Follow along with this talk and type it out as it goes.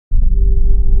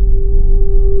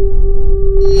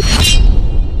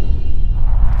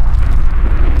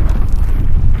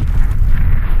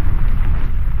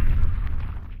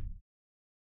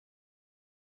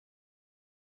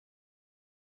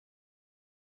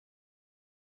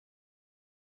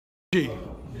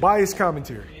Biased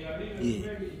commentary.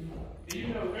 Yeah.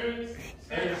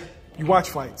 You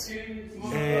watch fights,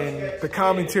 and the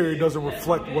commentary doesn't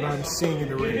reflect what I'm seeing in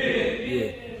the ring.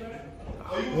 Yeah.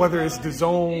 Whether it's the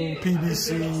Zone,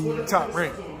 PBC, Top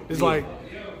Rank, it's like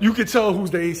you can tell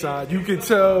who's the A side. You can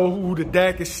tell who the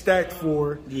deck is stacked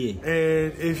for. Yeah.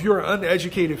 And if you're an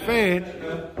uneducated fan,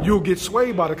 you'll get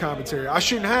swayed by the commentary. I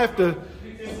shouldn't have to.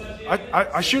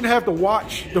 I shouldn't have to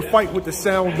watch the fight with the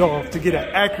sound off to get an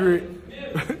accurate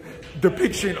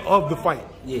depiction of the fight.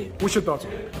 Yeah. What's your thoughts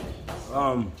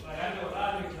on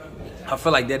it? I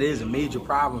feel like that is a major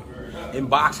problem in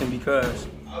boxing because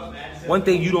one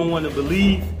thing you don't want to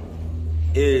believe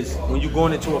is when you're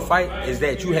going into a fight is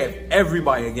that you have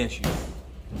everybody against you.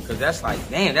 Because that's like,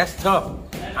 man, that's tough.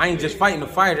 I ain't just fighting the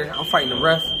fighter. I'm fighting the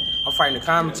ref. I'm fighting the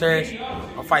commentators.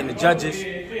 I'm fighting the judges.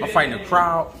 I'm fighting the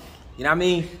crowd. You know what I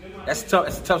mean? That's tough.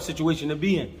 It's a tough situation to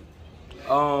be in.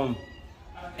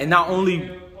 And not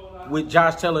only with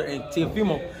Josh Taylor and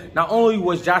Teofimo, not only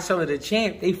was Josh Taylor the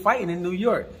champ, they fighting in New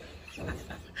York.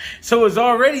 So it's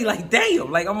already like,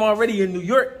 damn, like I'm already in New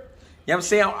York. You know what I'm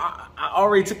saying? I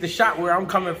already took the shot where I'm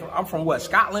coming from. I'm from what,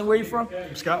 Scotland? Where you from?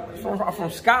 Scotland. I'm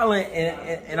from Scotland,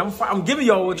 and I'm giving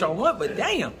y'all what y'all want, but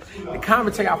damn, the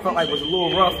commentary I felt like was a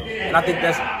little rough, and I think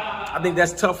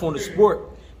that's tough on the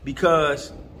sport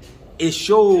because it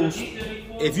shows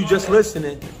if you just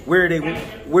listening where they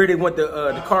want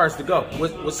the cars to go,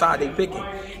 what side they picking,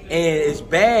 and it's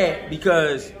bad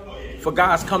because for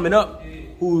guys coming up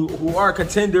who are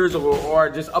contenders or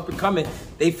are just up and coming,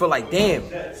 they feel like, damn,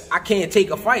 I can't take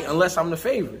a fight unless I'm the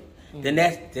favorite. Then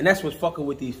that's what's fucking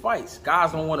with these fights.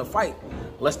 Guys don't want to fight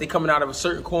unless they coming out of a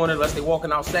certain corner, unless they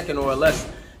walking out second, or unless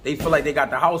they feel like they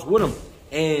got the house with them.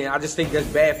 And I just think that's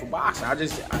bad for boxing.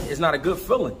 It's not a good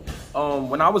feeling.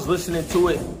 When I was listening to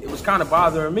it, it was kind of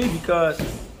bothering me because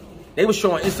they were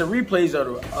showing instant replays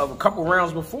of a couple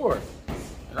rounds before.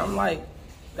 And I'm like,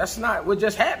 that's not what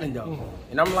just happened though.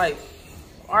 And I'm like,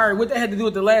 all right, what that had to do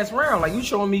with the last round? Like, you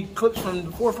showing me clips from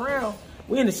the 4th round.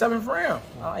 We in the 7th round.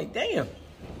 I'm like, damn. You know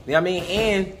what I mean?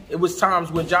 And it was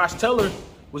times when Josh Taylor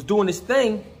was doing his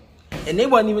thing, and they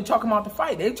wasn't even talking about the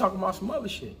fight. They were talking about some other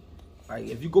shit. Like,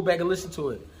 if you go back and listen to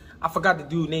it, I forgot the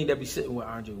dude's name that be sitting with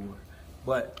Andre Ward.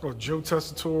 But or Joe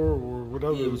Tessitore or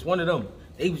whatever. Yeah, it was one of them.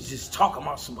 They was just talking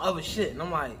about some other shit. And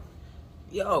I'm like,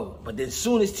 yo. But then as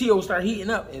soon as Tio started heating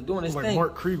up and doing his thing. Like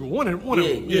Mark Kriegel. One of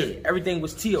them. Yeah. Everything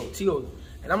was Tio.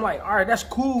 And I'm like, all right, that's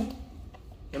cool.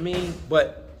 I mean,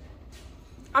 but,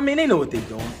 I mean, they know what they're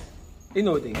doing. They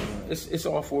know what they're doing. It's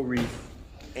all for a reason.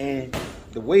 And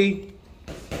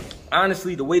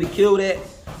honestly, the way to kill that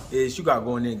is you got to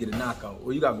go in there and get a knockout.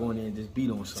 Or you got to go in there and just beat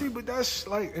on something. See, but that's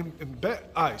like,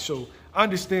 all right, so I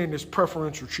understand there's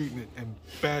preferential treatment in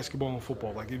basketball and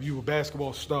football. Like, if you're a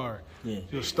basketball star,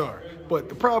 you're a star. But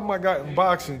the problem I got in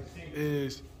boxing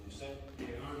is,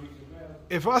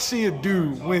 if I see a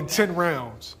dude win 10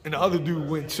 rounds and the other dude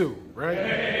win 2, right?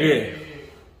 Yeah.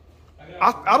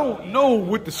 I don't know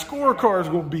what the scorecard is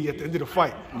going to be at the end of the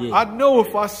fight. Yeah. I know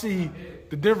if I see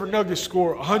the Denver Nuggets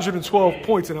score 112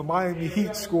 points and the Miami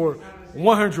Heat score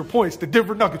 100 points, the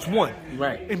Denver Nuggets won.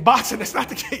 Right. In boxing, that's not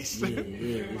the case. Yeah,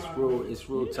 it's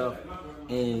real tough.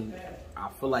 And I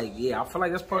feel like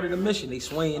that's part of the mission. They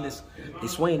swaying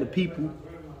the people.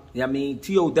 Yeah, I mean,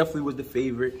 T.O. definitely was the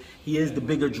favorite. He is the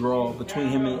bigger draw between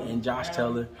him and Josh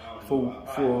Taylor for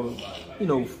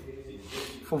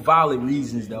valid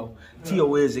reasons, though.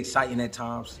 T.O. is exciting at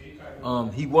times.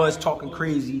 He was talking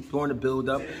crazy during the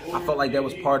build-up. I felt like that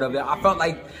was part of it. I felt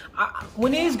like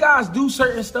when these guys do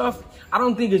certain stuff, I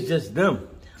don't think it's just them.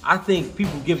 I think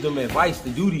people give them advice to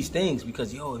do these things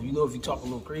because, yo, if you talk a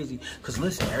little crazy, because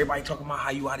listen, everybody talking about how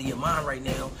you out of your mind right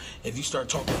now. If you start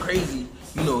talking crazy,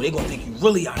 they're going to think you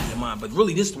really out of your mind. But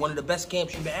really, this is one of the best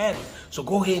camps you've been having. So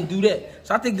go ahead and do that.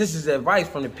 So I think this is advice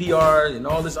from the PRs and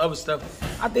all this other stuff.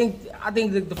 I think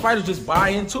that the fighters just buy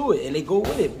into it and they go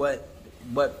with it. But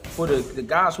for the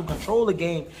guys who control the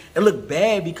game, it look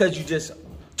bad because you just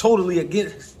totally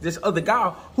against this other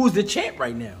guy who's the champ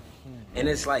right now. And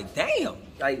it's like, damn,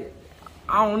 like,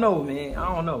 I don't know, man.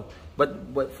 I don't know.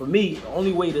 But for me, the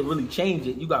only way to really change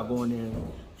it, you got to go in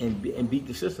there and beat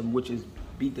the system, which is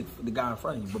beat the guy in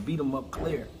front of you. But beat him up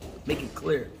clear. Make it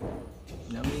clear.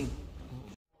 You know what I mean?